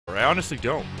I honestly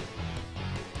don't.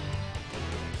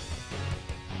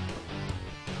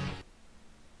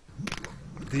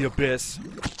 The Abyss.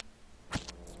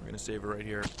 We're gonna save it right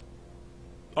here.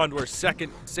 On to our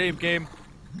second save game.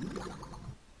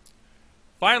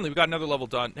 Finally, we got another level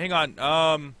done. Hang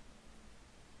on.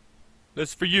 This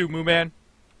is for you, Moo Man.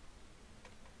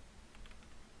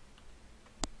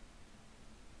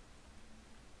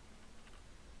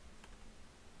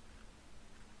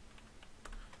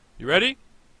 You ready?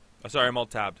 Oh, sorry, I'm all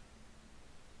tabbed.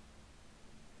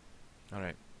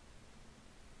 Alright.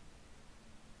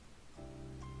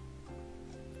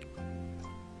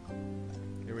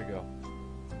 Here we go.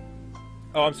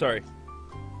 Oh, I'm sorry.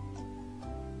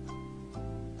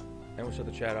 And we'll shut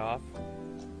the chat off.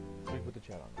 Let me put the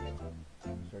chat on.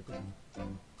 Start this.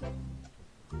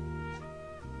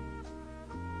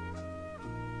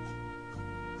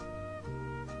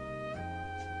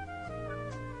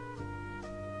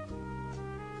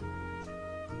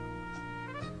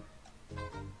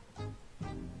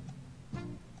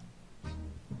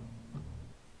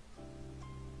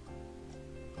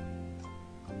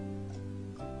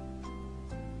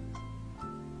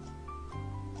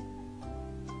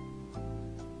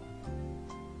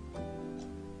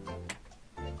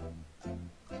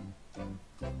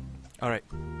 Alright.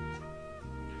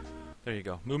 There you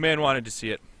go. Moo Man wanted to see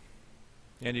it.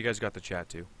 And you guys got the chat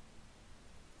too.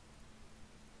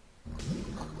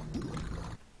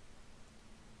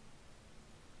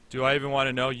 Do I even want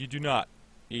to know? You do not.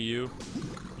 EU.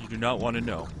 You do not want to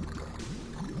know.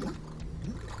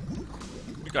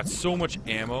 We got so much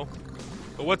ammo.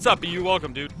 But what's up, EU?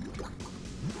 Welcome, dude.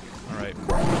 Alright.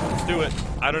 Let's do it.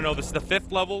 I don't know. This is the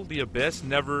 5th level, the Abyss.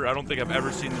 Never. I don't think I've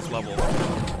ever seen this level.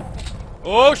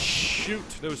 Oh, shoot.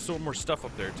 There was so more stuff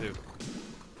up there, too.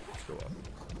 Let's go up.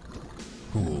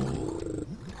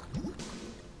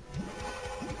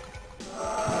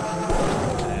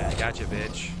 Yeah, gotcha,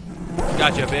 bitch.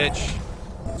 Gotcha, bitch.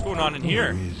 What's going on in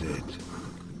here? Where is it?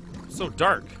 It's so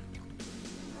dark.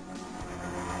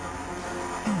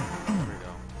 There we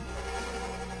go.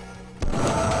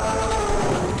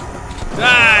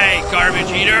 Die,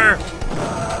 garbage eater!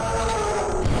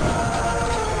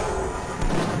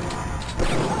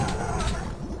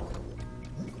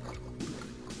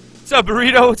 What's up,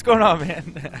 Burrito? What's going on,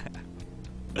 man?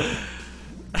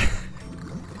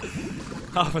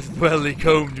 Off with welly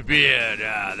combed beard.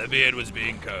 Ah, the beard was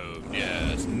being combed.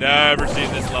 Yes. Never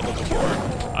seen this level before.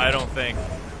 I don't think.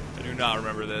 I do not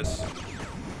remember this.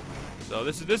 So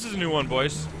this is a new one,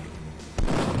 boys.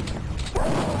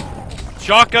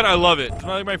 Shotgun, I love it. It's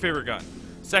my favorite gun.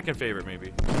 Second favorite, maybe.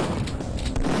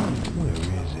 Where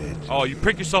is it? Oh, you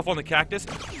prick yourself on the cactus?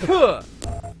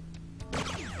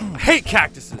 I hate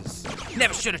cactuses.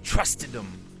 Never should have trusted them.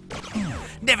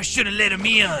 Never should have let them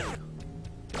in.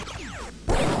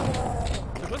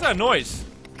 What's that noise?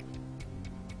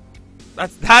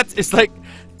 It's like,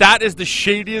 that is the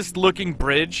shadiest looking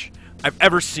bridge I've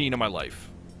ever seen in my life.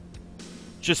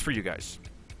 Just for you guys.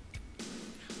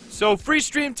 So, free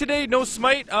stream today, no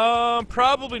Smite.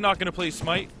 Probably not gonna play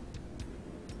Smite.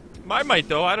 I might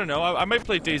though, I don't know. I might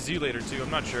play DayZ later too, I'm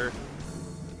not sure.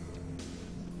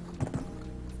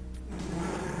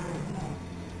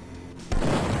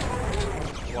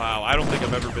 Wow, I don't think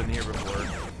I've ever been here before.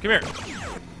 Come here.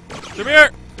 Come here!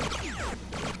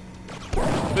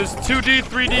 This 2D,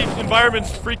 3D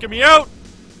environment's freaking me out!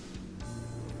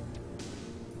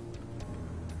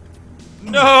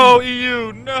 No,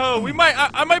 EU, no!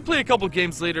 I might play a couple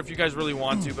games later if you guys really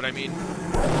want to, but I mean...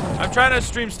 I'm trying to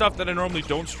stream stuff that I normally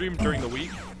don't stream during the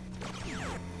week.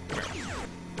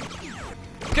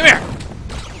 Come here!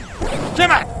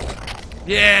 Come on!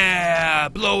 Yeah!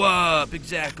 Blow up!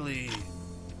 Exactly!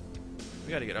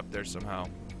 We gotta get up there somehow.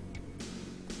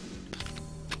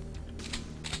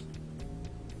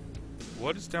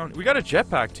 What is down? We got a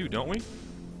jetpack too, don't we?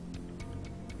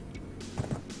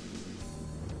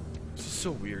 This is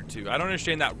so weird too. I don't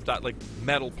understand that like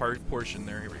metal portion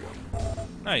there. Here we go.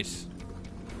 Nice.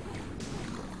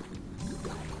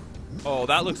 Oh,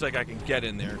 that looks like I can get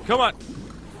in there. Come on.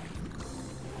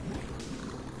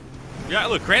 Yeah,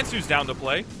 look, Cransu's down to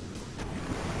play.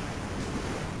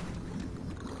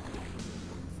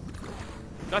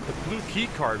 Got the blue key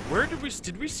card. Where did we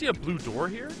see a blue door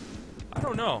here? I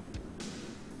don't know.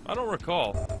 I don't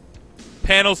recall.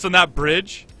 Panels from that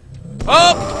bridge.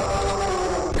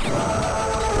 Oh!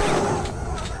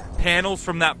 Panels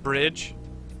from that bridge.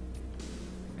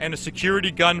 And a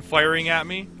security gun firing at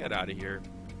me. Get out of here.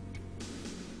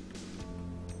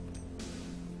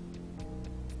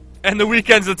 And the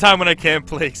weekend's the time when I can't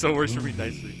play, so it works for me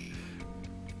nicely.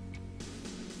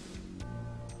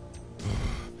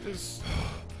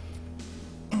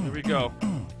 Here we go.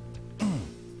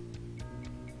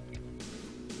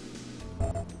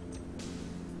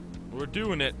 We're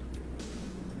doing it.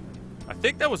 I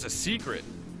think that was a secret.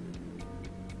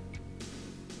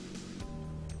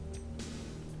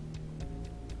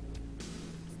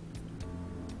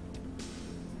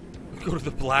 Go to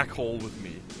the black hole with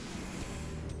me.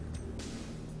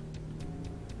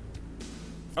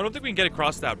 I don't think we can get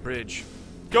across that bridge.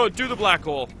 Go, do the black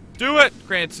hole. Do it,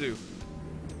 Kransu.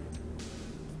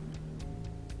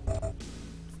 What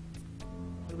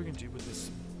are we gonna do with this?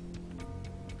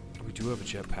 We do have a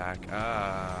jetpack.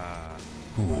 Ah.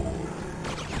 We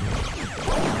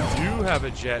do have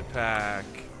a jetpack.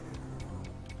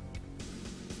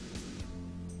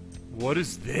 What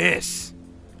is this?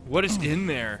 What is in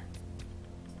there?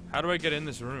 How do I get in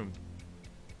this room?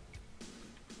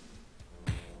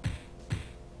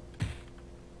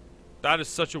 That is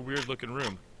such a weird looking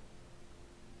room.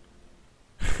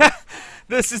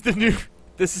 This is the new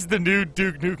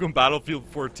Duke Nukem Battlefield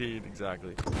 14,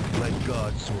 exactly. Let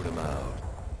God sort him out.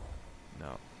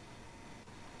 No.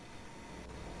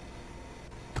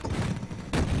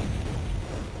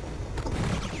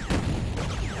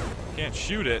 Can't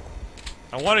shoot it.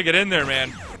 I want to get in there,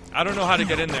 man. I don't know how to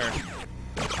get in there.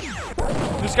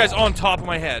 This guy's on top of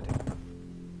my head.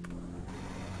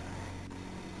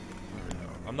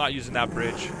 I'm not using that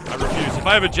bridge. I refuse. If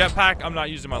I have a jetpack, I'm not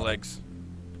using my legs.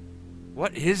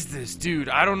 What is this, dude?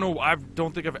 I don't know. I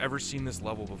don't think I've ever seen this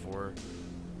level before.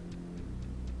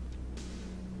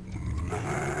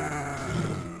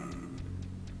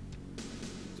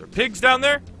 Is there pigs down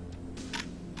there?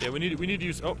 Yeah, we need to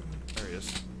use. Oh, there he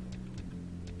is.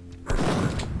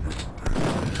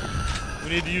 We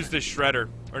need to use this shredder.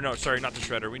 Or no, sorry, not the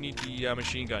shredder. We need the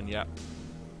machine gun. Yeah.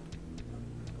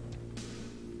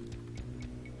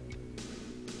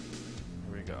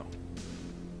 Here we go.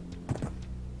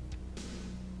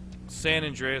 San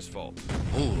Andreas Fault.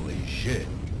 Holy shit.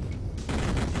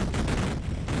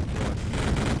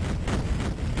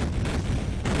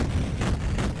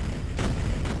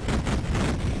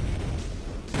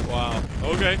 Wow.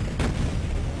 Okay.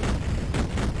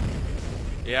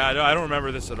 Yeah, I don't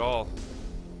remember this at all.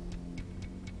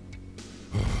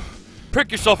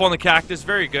 Prick yourself on the cactus.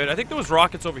 Very good. I think there was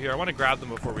rockets over here. I want to grab them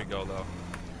before we go, though.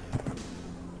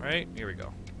 Right? Here we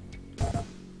go.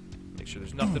 Make sure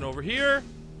there's nothing over here.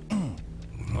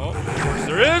 Oh, of course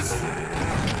there is.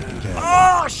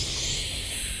 Oh,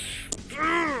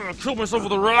 I killed myself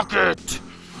with a rocket.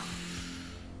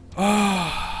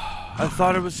 I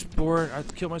thought it was bored. I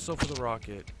killed myself with a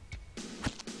rocket.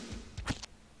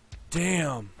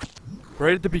 Damn.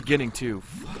 Right at the beginning, too.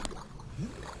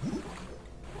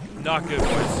 Not good,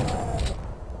 boys.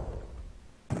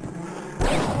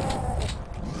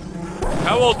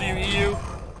 How old are you, EU?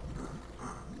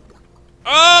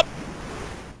 Up!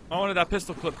 I wanted that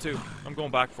pistol clip, too. I'm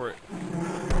going back for it.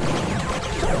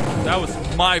 That was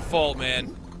my fault,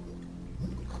 man.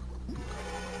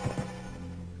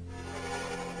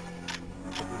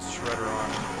 Put this shredder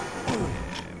on.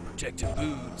 And protective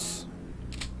boots.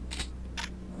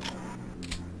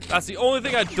 That's the only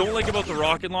thing I don't like about the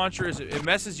rocket launcher is it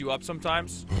messes you up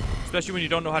sometimes. Especially when you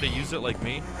don't know how to use it like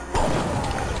me.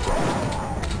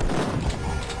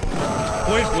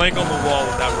 Point blank on the wall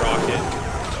with that rocket.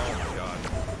 Oh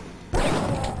my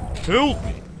god. Killed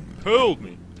me. Killed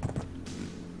me.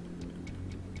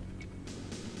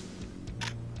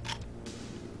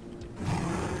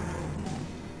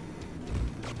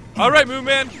 Alright, Moon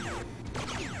Man.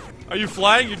 Are you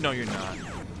flying? No, you're not.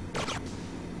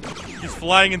 He's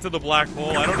flying into the black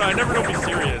hole. I don't know. I never know if he's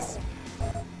serious.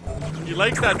 He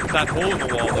likes that hole in the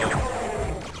wall, though.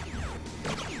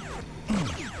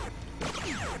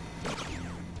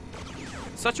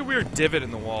 Such a weird divot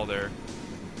in the wall there.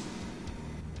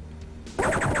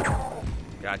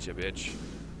 Gotcha, bitch.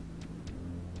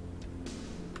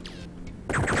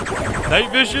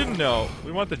 Night vision? No.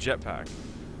 We want the jetpack.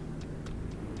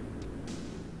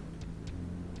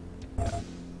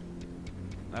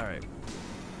 Alright.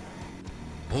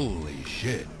 Holy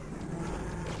shit.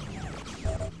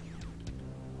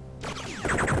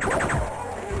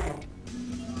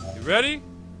 You ready?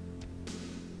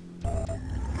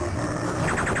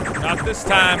 Not this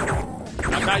time.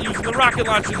 I'm not using the rocket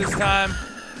launcher this time.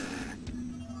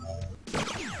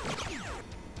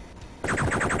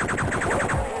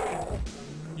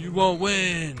 You won't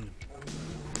win.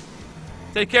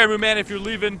 Take care, Moon Man, if you're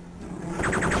leaving.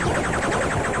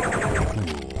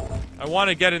 I want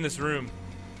to get in this room.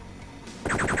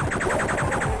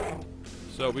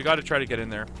 So we got to try to get in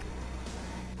there.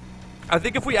 I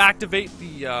think if we activate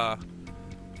the, there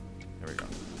we go.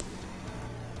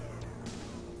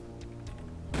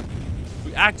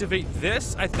 we activate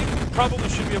this, I think we probably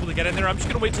should be able to get in there. I'm just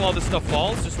gonna wait till all this stuff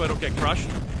falls, just so I don't get crushed.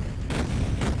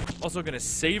 Also gonna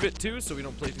save it too, so we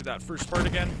don't play through that first part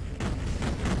again.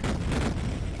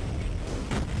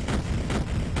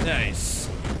 Nice.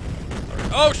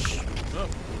 Right. Oh, oh,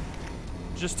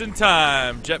 just in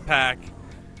time. Jetpack.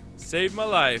 Saved my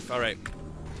life. Alright.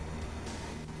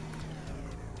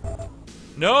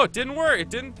 No, it didn't work. It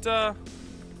didn't,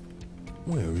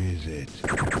 Where is it?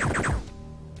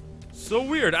 So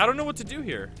weird. I don't know what to do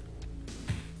here.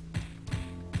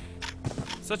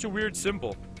 Such a weird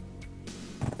symbol.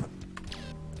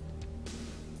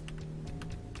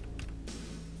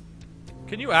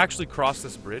 Can you actually cross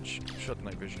this bridge? Shut the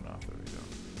night vision off. There we go.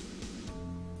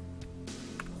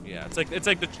 Yeah, it's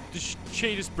like the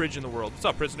shadiest bridge in the world. What's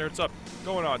up, prisoner? What's up? What's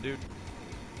going on, dude?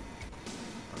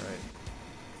 All right.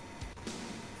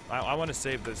 I want to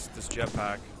save this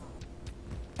jetpack.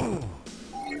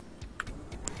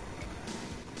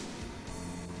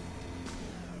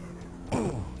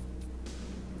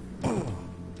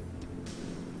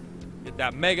 Get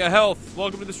that mega health.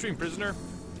 Welcome to the stream, prisoner.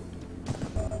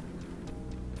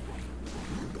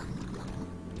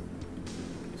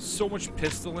 So much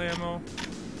pistol ammo.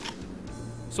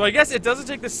 So I guess it doesn't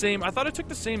take the same. I thought it took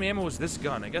the same ammo as this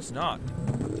gun. I guess not.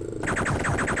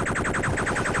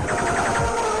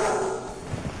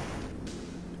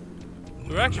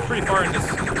 We're actually pretty far in this.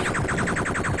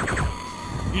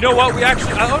 You know what? We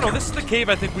actually. Oh no, this is the cave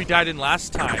I think we died in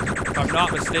last time, if I'm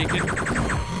not mistaken.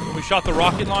 When we shot the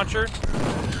rocket launcher.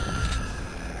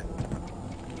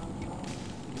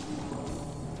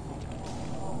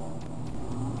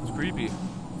 It's creepy.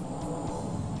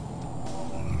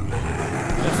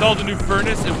 Installed a new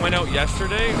furnace. It went out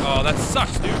yesterday. Oh, that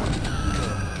sucks, dude.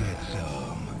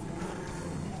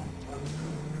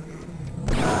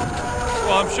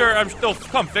 Well, I'm sure they'll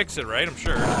come fix it, right? I'm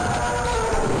sure.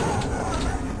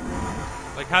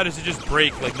 Like, how does it just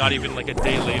break, like, not even, like, a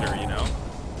day later, you know?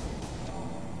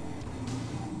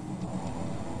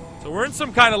 So we're in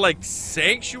some kind of, like,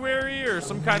 sanctuary or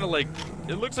some kind of, like,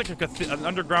 it looks like an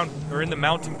underground or in the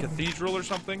mountain cathedral or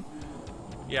something.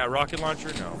 Yeah, rocket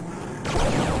launcher? No.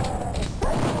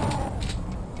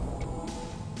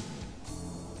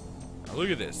 Now look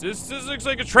at this. This looks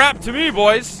like a trap to me,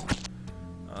 boys.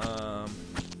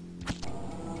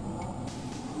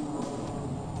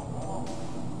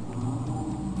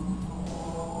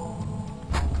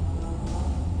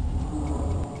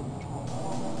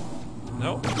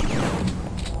 Nope.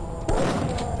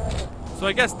 So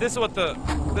I guess this is what the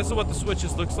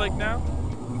switches looks like now.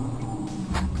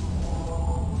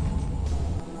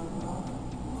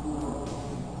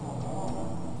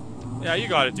 Yeah, you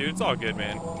got it, dude. It's all good,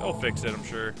 man. They'll fix it, I'm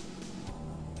sure.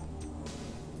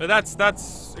 But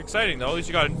that's exciting, though. At least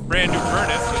you got a brand new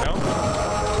furnace, you know?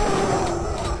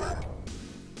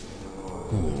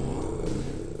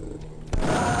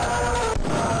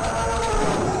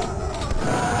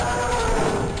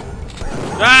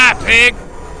 Ah, pig!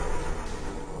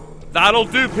 That'll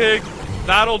do, pig.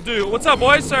 That'll do. What's up,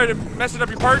 boys? Sorry to mess up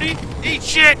your party. Eat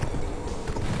shit!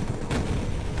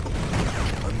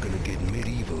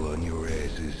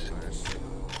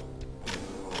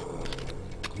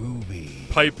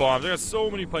 Pipe bombs. I got so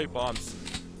many pipe bombs.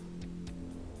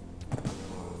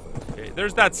 Okay,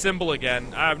 there's that symbol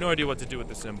again. I have no idea what to do with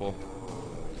the symbol.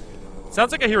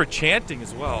 Sounds like I hear a chanting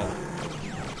as well.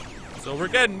 So we're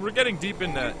getting deep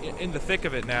in the thick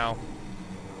of it now.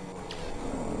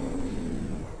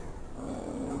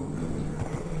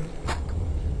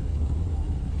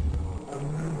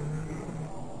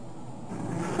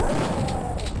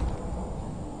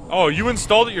 Oh, you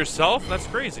installed it yourself? That's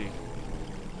crazy.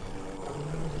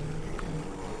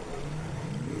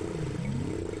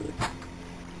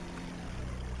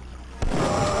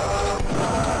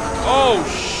 Oh,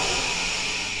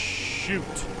 shoot.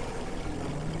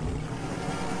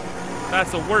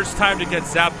 That's the worst time to get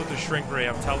zapped with the shrink ray,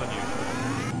 I'm telling you.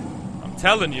 I'm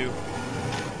telling you.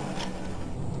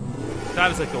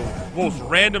 That is like the most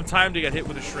random time to get hit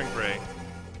with a shrink ray.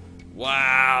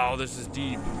 Wow, this is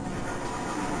deep.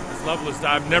 This level is...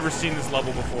 I've never seen this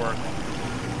level before.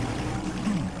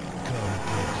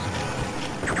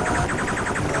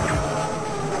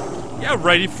 Yeah,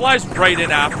 right. He flies right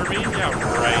in after me.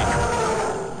 Yeah, right.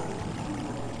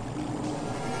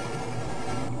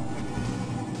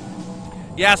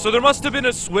 Yeah, so there must have been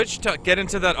a switch to get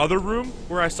into that other room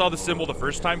where I saw the symbol the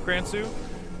first time, Kransu.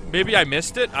 Maybe I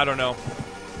missed it. I don't know.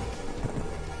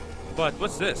 But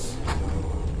what's this?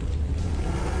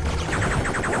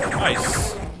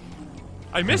 Nice.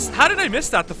 I missed... How did I miss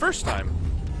that the first time?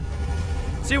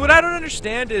 See, what I don't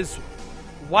understand is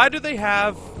why do they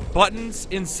have buttons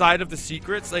inside of the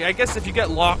secrets? Like, I guess if you get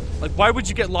locked, like, why would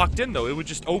you get locked in though? It would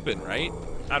just open, right?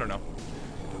 I don't know.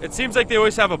 It seems like they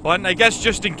always have a button. I guess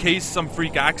just in case some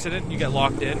freak accident you get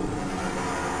locked in.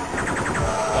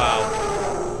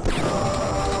 Wow.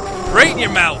 Right in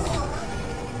your mouth.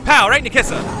 Pow, right in the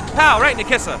kisser. Pow, right in the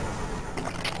kisser.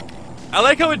 I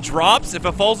like how it drops. If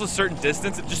it falls a certain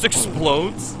distance, it just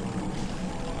explodes.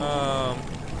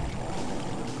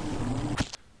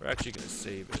 We're actually gonna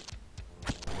save it.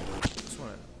 Just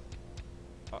wanna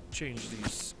change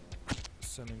these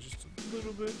settings just a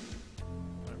little bit.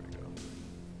 There we go.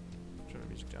 Turn the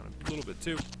music down a little bit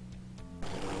too.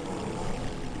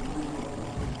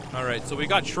 Alright, so we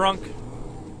got shrunk.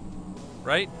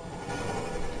 Right?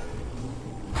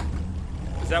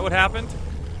 Is that what happened?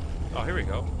 Oh, here we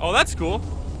go. Oh, that's cool.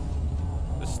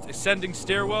 This ascending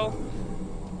stairwell.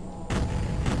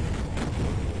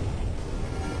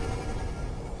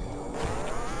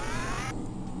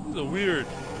 This is a weird.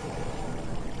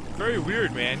 Very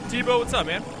weird, man. Tebow, what's up,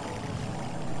 man?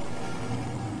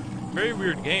 Very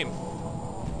weird game.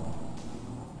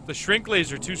 The shrink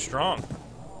laser too strong.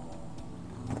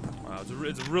 Wow,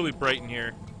 it's really bright in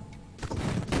here.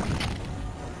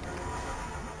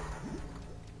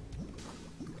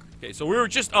 Okay, so we were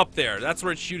just up there. That's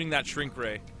where it's shooting that shrink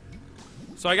ray.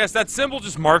 So I guess that symbol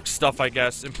just marks stuff, I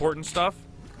guess. Important stuff.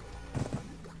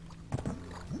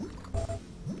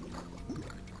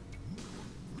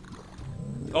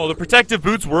 Oh, the protective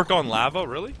boots work on lava?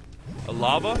 Really? A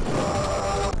lava?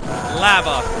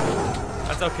 Lava.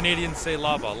 That's how Canadians say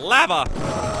lava. Lava!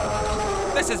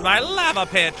 This is my lava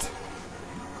pit!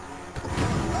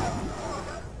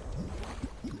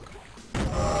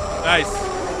 Nice.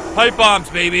 Pipe bombs,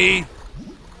 baby!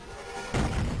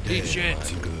 Eat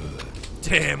shit.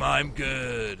 Damn, I'm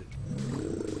good.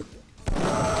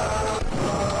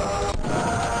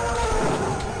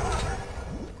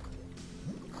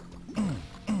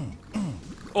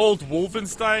 Old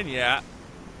Wolfenstein? Yeah.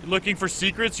 You're looking for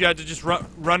secrets? You had to just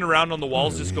run around on the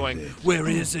walls just going, where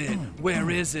is it? Where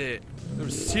is it?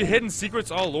 There's hidden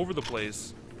secrets all over the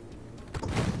place. Ooh,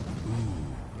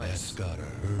 that's gotta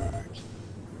hurt.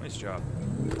 Nice job.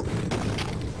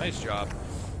 Nice job.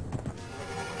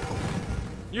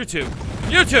 You two.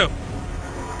 You two!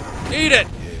 Eat it!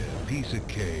 Yeah, piece of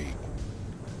cake.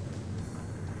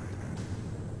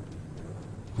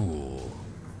 Cool.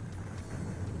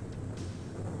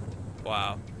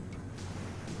 Wow.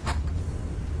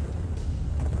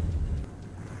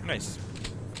 Nice.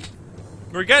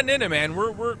 We're getting in it, man.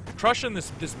 We're crushing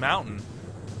this mountain.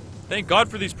 Thank God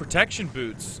for these protection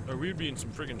boots, or we'd be in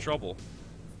some friggin' trouble.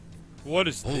 What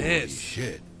is Holy this?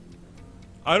 Shit.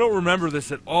 I don't remember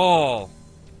this at all.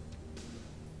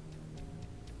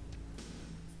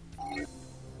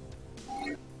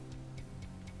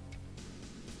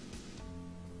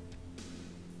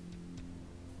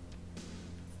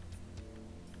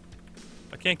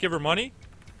 I can't give her money?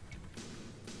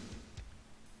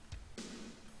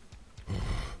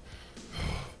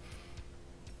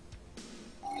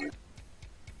 What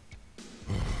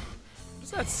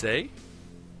does that say?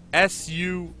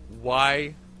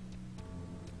 S-U-Y...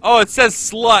 Oh, it says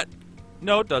slut.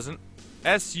 No, it doesn't.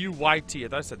 S-U-Y-T. I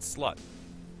thought it said slut.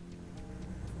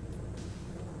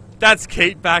 That's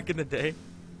Kate back in the day.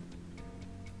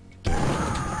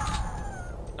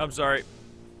 I'm sorry.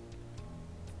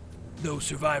 No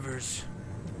survivors.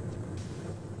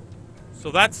 So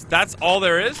that's all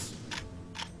there is?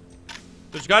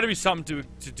 There's got to be something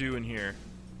to do in here.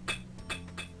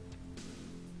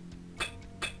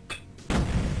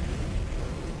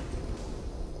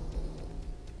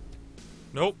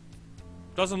 Nope.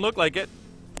 Doesn't look like it.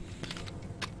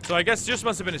 So I guess this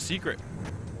must have been a secret.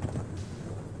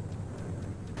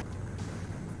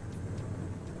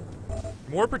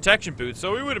 More protection boots,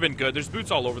 so we would have been good. There's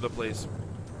boots all over the place.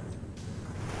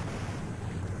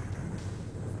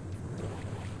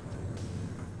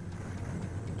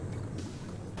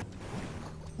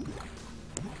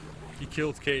 He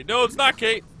killed Kate. No, it's not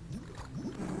Kate.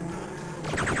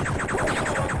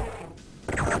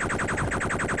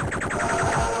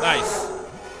 Nice.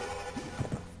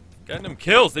 Getting them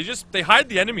kills. They hide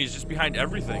the enemies just behind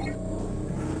everything.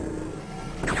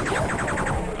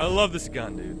 I love this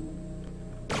gun, dude.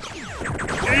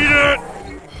 Eat it!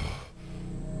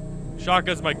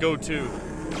 Shotgun's my go-to.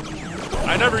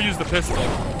 I never use the pistol.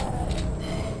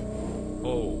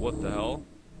 Oh, what the hell?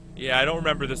 Yeah, I don't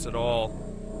remember this at all.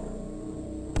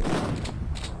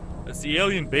 That's the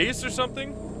alien base or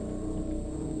something?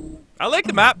 I like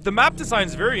the map. The map design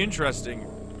is very interesting.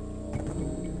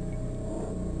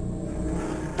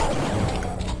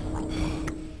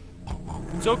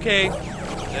 It's okay.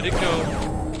 Let it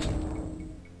go.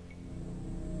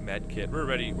 med kit. We're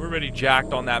already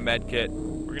jacked on that med kit.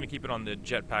 We're gonna keep it on the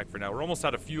jetpack for now. We're almost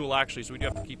out of fuel actually, so we do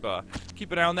have to keep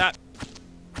an eye on that.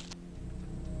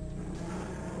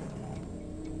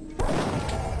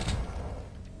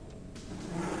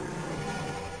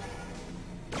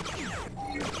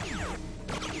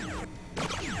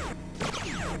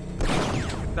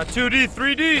 That 2D,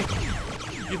 3D.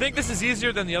 You think this is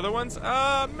easier than the other ones?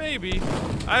 Maybe.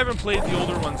 I haven't played the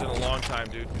older ones in a long time,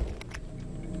 dude.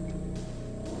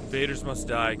 Invaders must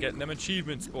die. Getting them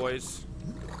achievements, boys.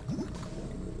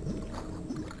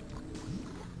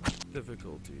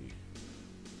 Difficulty.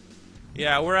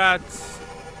 Yeah, we're not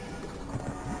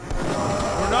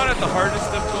at the hardest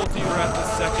difficulty, we're at the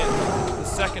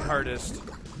second hardest.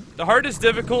 The hardest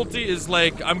difficulty is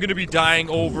like, I'm gonna be dying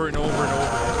over and over and over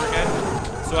and over again.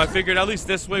 So I figured at least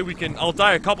this way I'll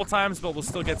die a couple times, but we'll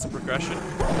still get some progression.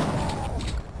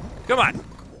 Come on!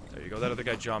 There you go, that other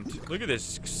guy jumped. Look at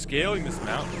this, scaling this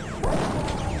mountain.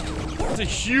 It's a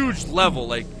huge level,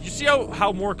 like, you see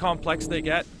how more complex they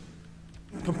get?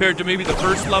 Compared to maybe the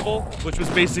first level, which was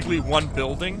basically one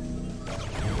building.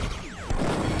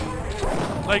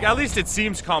 Like, at least it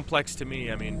seems complex to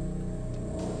me, I mean.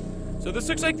 So this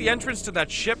looks like the entrance to that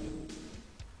ship.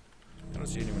 I don't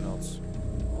see anyone else.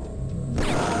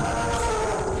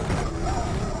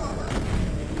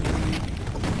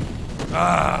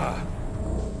 Ah!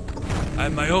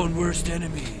 I'm my own worst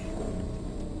enemy.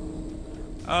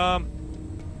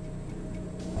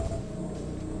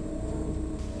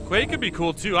 Quake could be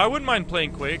cool too. I wouldn't mind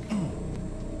playing Quake.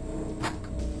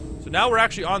 So now we're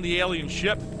actually on the alien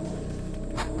ship.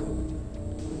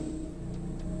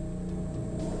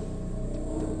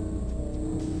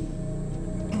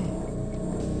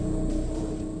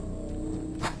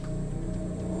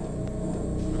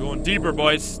 We're going deeper,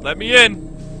 boys. Let me in.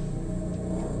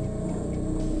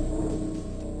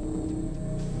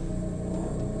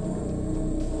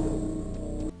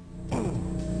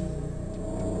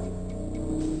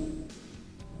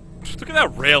 Look at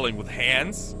that railing with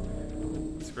hands.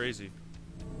 It's crazy.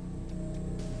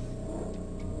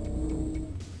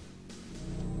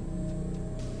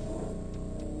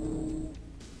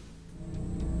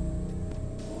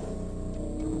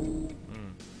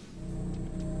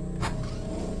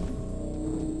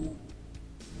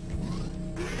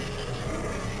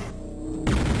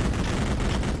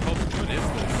 Oh, what is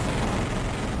this?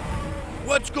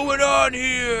 What's going on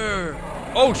here?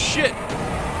 Oh, shit.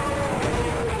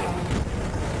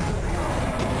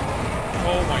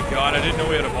 Oh my god, I didn't know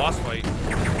we had a boss fight.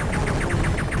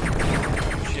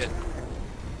 Shit.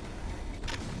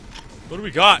 What do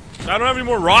we got? I don't have any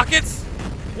more rockets?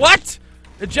 What?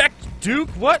 Eject Duke?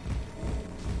 What?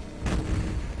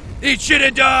 Eat shit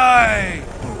and die!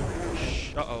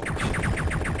 Uh-oh.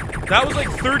 That was like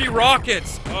 30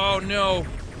 rockets. Oh no.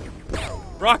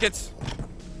 Rockets.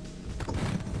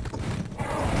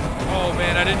 Oh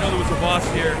man, I didn't know there was a boss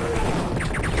here.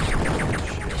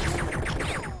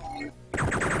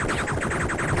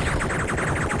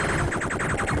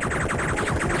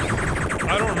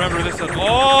 I don't remember this at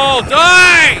all.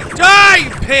 Die! Die, you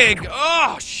pig!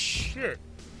 Oh, shit.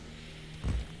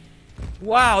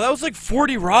 Wow, that was like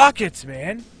 40 rockets,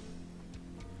 man.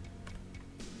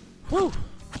 Whew.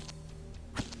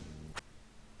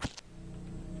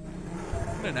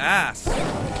 What an ass.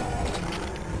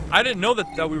 I didn't know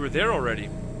that we were there already.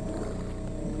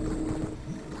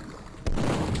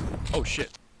 Oh,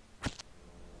 shit.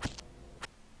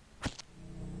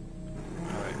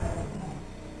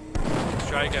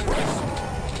 Try again, boys.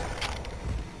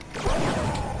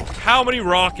 How many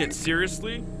rockets?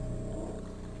 Seriously?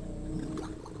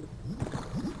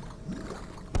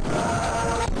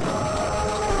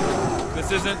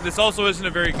 This also isn't a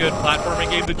very good platforming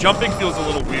game. The jumping feels a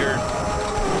little weird.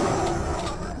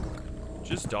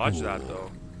 Just dodge that though.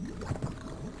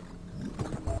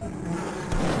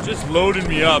 Just loaded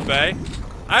me up, eh?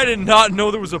 I did not know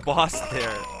there was a boss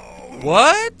there.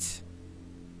 What?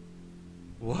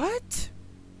 What?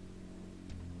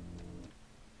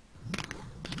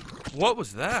 What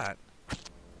was that?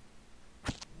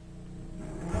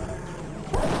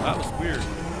 That was weird.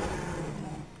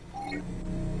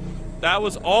 That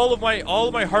was all of my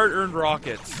hard-earned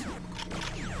rockets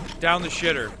down the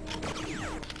shitter.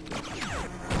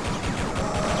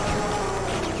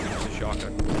 It's a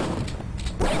shotgun.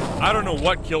 I don't know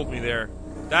what killed me there.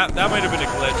 That might have been a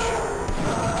glitch.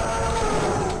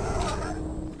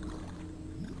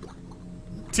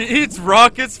 To eat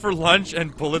rockets for lunch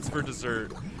and bullets for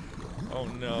dessert. Oh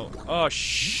no. Oh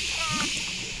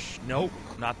shh. Nope.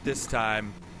 Not this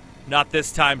time. Not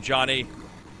this time, Johnny.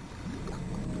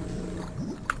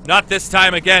 Not this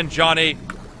time again, Johnny.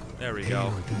 There we go.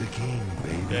 Hail to the king,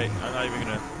 baby. Okay, I'm not even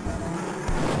gonna...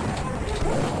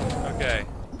 Okay.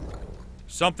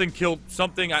 Something killed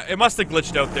something. It must have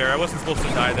glitched out there. I wasn't supposed to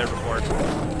die there before.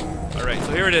 Alright,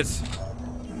 so here it is.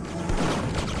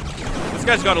 This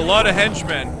guy's got a lot of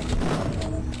henchmen.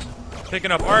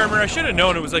 Picking up armor. I should have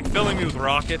known it was like filling me with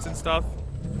rockets and stuff.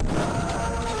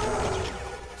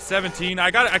 17. I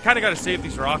kind of got to save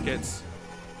these rockets.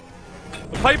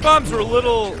 The pipe bombs are a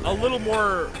little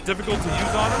more difficult to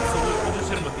use on them, so we'll just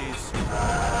hit them with these.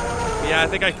 Yeah, I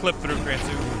think I clipped through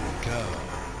Kransu.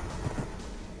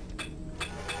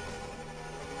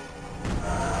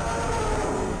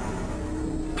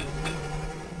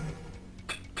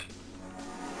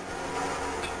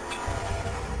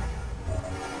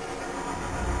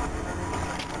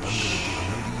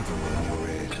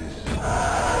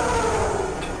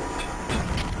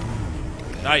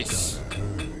 Nice.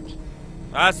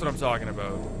 That's what I'm talking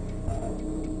about.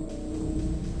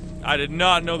 I did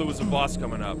not know there was a boss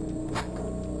coming up.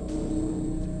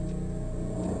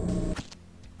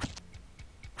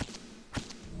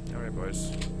 Alright,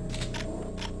 boys.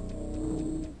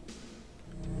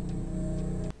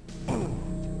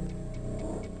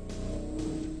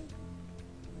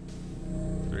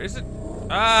 There isn't...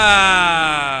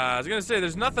 Ah! I was gonna say,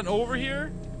 there's nothing over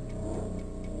here.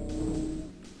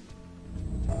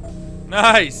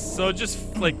 Nice! So it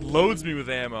just, like, loads me with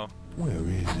ammo. Where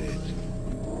is it?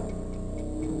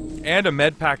 And a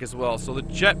med pack as well. So the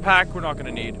jetpack we're not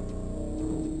gonna need.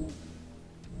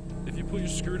 If you pull your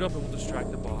screwed up, it will distract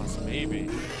the boss. Maybe.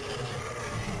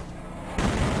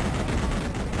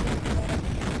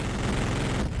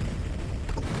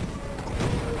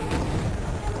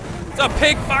 It's a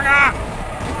pig fucker!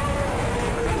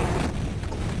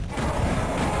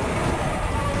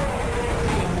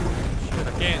 Shit,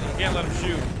 I can't let him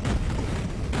shoot.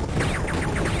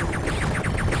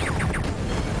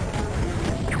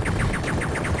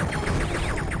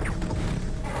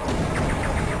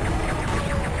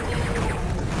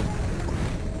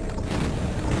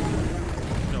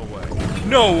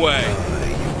 No way!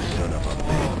 You son of a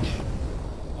bitch.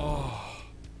 Oh.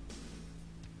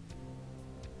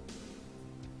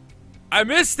 I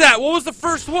missed that! What was the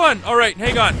first one? Alright,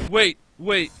 hang on. Wait.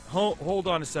 Hold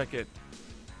on a second.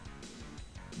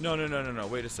 No.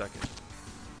 Wait a second.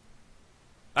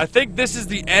 I think this is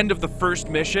the end of the first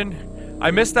mission.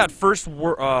 I missed that first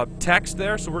text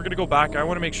there, so we're gonna go back. I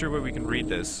want to make sure we can read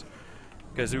this.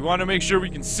 Because we want to make sure we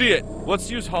can see it. Let's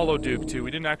use Hollow Duke, too.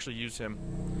 We didn't actually use him.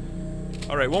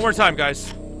 Alright, one more time,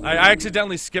 guys. I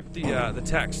accidentally skipped the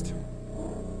text.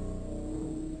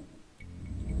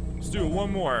 Let's do it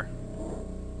one more.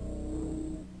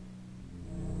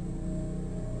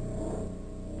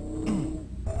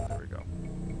 There we go.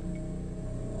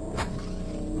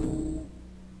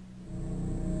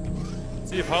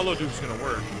 Let's see if Hollow Duke's gonna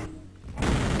work.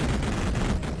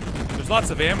 There's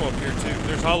lots of ammo up here, too.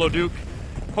 There's Hollow Duke.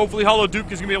 Hopefully Hollow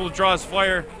Duke is gonna be able to draw his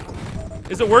fire.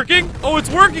 Is it working? Oh, it's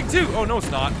working too! Oh, no,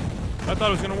 it's not. I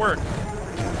thought it was gonna work.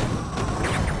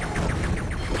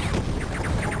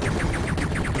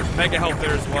 There's mega health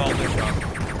there as well. This shot.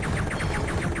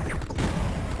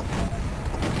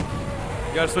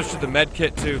 You gotta switch to the med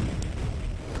kit too.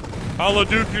 Hollow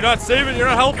Duke, you're not saving, you're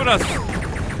not helping us!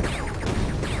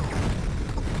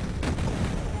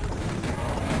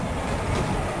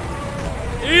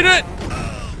 Eat it!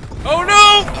 Oh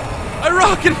no! I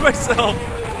rocketed myself!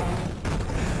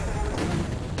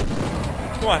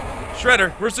 Come on,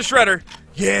 Shredder. Where's the Shredder?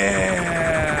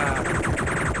 Yeah!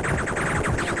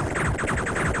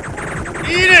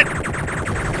 Eat it!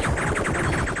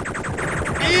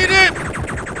 Eat it!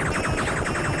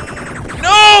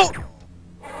 No!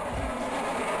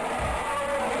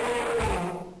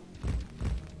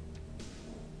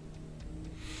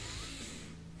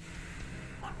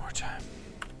 One more time.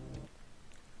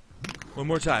 One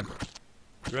more time.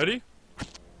 Ready?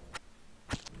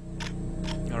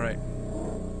 Alright.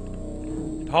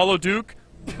 Hollow Duke?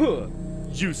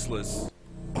 Useless.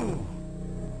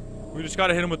 We just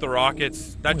gotta hit him with the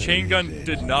rockets. That chain gun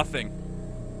did nothing.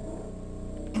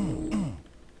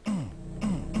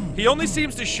 He only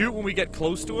seems to shoot when we get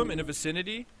close to him in a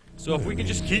vicinity. So if we can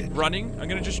just keep running, I'm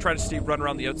gonna just try to run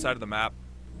around the outside of the map.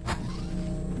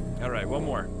 Alright, one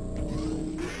more.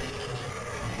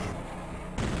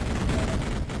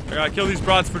 I gotta kill these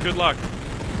broads for good luck.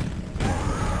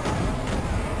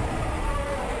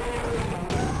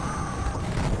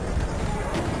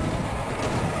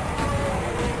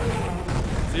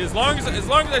 See, as long as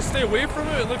I stay away from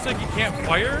him, it looks like he can't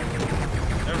fire.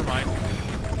 Never mind.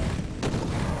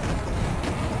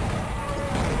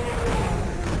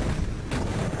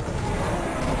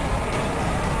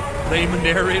 Lame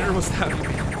narrator, what's that mean?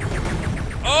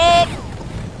 Oh!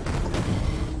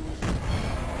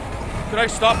 Could I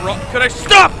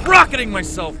stop rocketing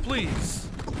myself, please?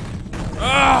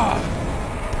 Ah!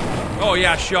 Oh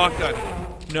yeah, shotgun.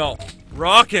 No.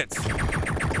 Rockets!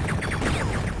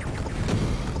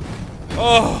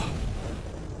 Oh!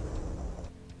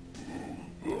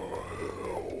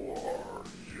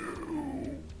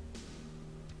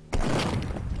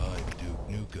 I'm Duke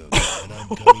Nukem, and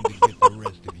I'm coming to get the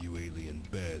rest of you alien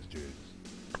bastards.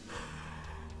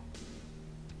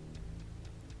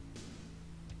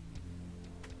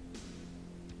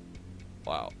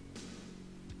 Wow.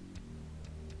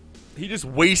 He just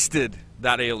wasted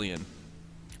that alien.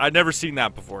 I'd never seen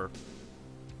that before.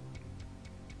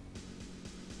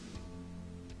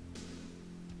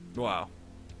 Wow.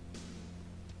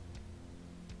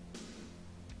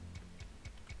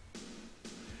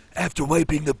 After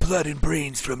wiping the blood and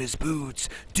brains from his boots,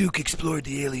 Duke explored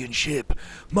the alien ship.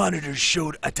 Monitors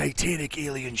showed a titanic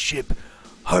alien ship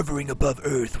hovering above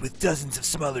Earth with dozens of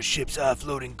smaller ships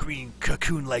offloading green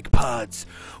cocoon-like pods.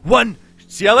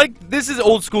 See, I like, this is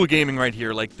old school gaming right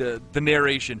here, like the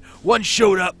narration. One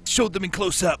showed them in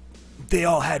close-up. They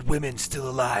all had women still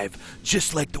alive,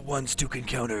 just like the ones Duke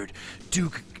encountered.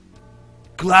 Duke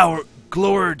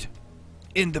glowered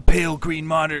in the pale green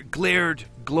monitor, glowered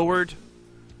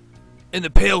in the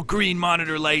pale green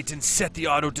monitor light and set the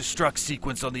auto-destruct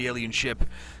sequence on the alien ship.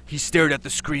 He stared at the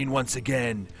screen once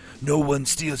again. No one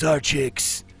steals our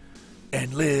chicks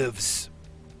and lives.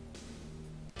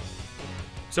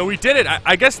 So we did it.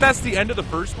 I guess that's the end of the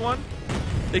first one.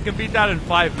 They can beat that in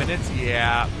 5 minutes.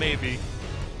 Yeah, maybe.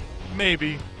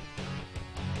 Maybe.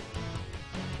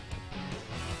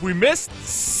 We missed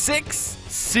 6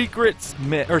 secrets,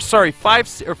 or sorry,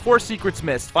 5 or 4 secrets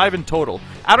missed. 5 in total.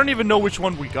 I don't even know which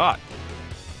one we got.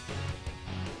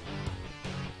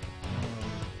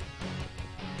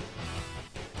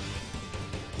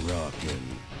 Rockin'.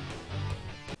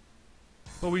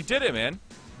 But we did it, man.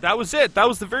 That was it. That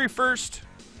was the very first.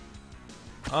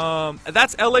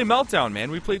 That's LA Meltdown, man.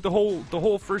 We played the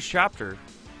whole first chapter,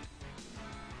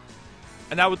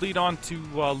 and that would lead on to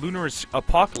Lunar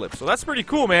Apocalypse. So that's pretty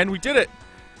cool, man. We did it.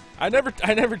 I never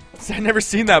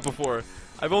seen that before.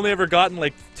 I've only ever gotten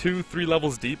like 2-3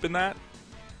 levels deep in that.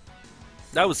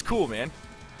 That was cool, man.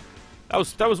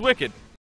 That was wicked.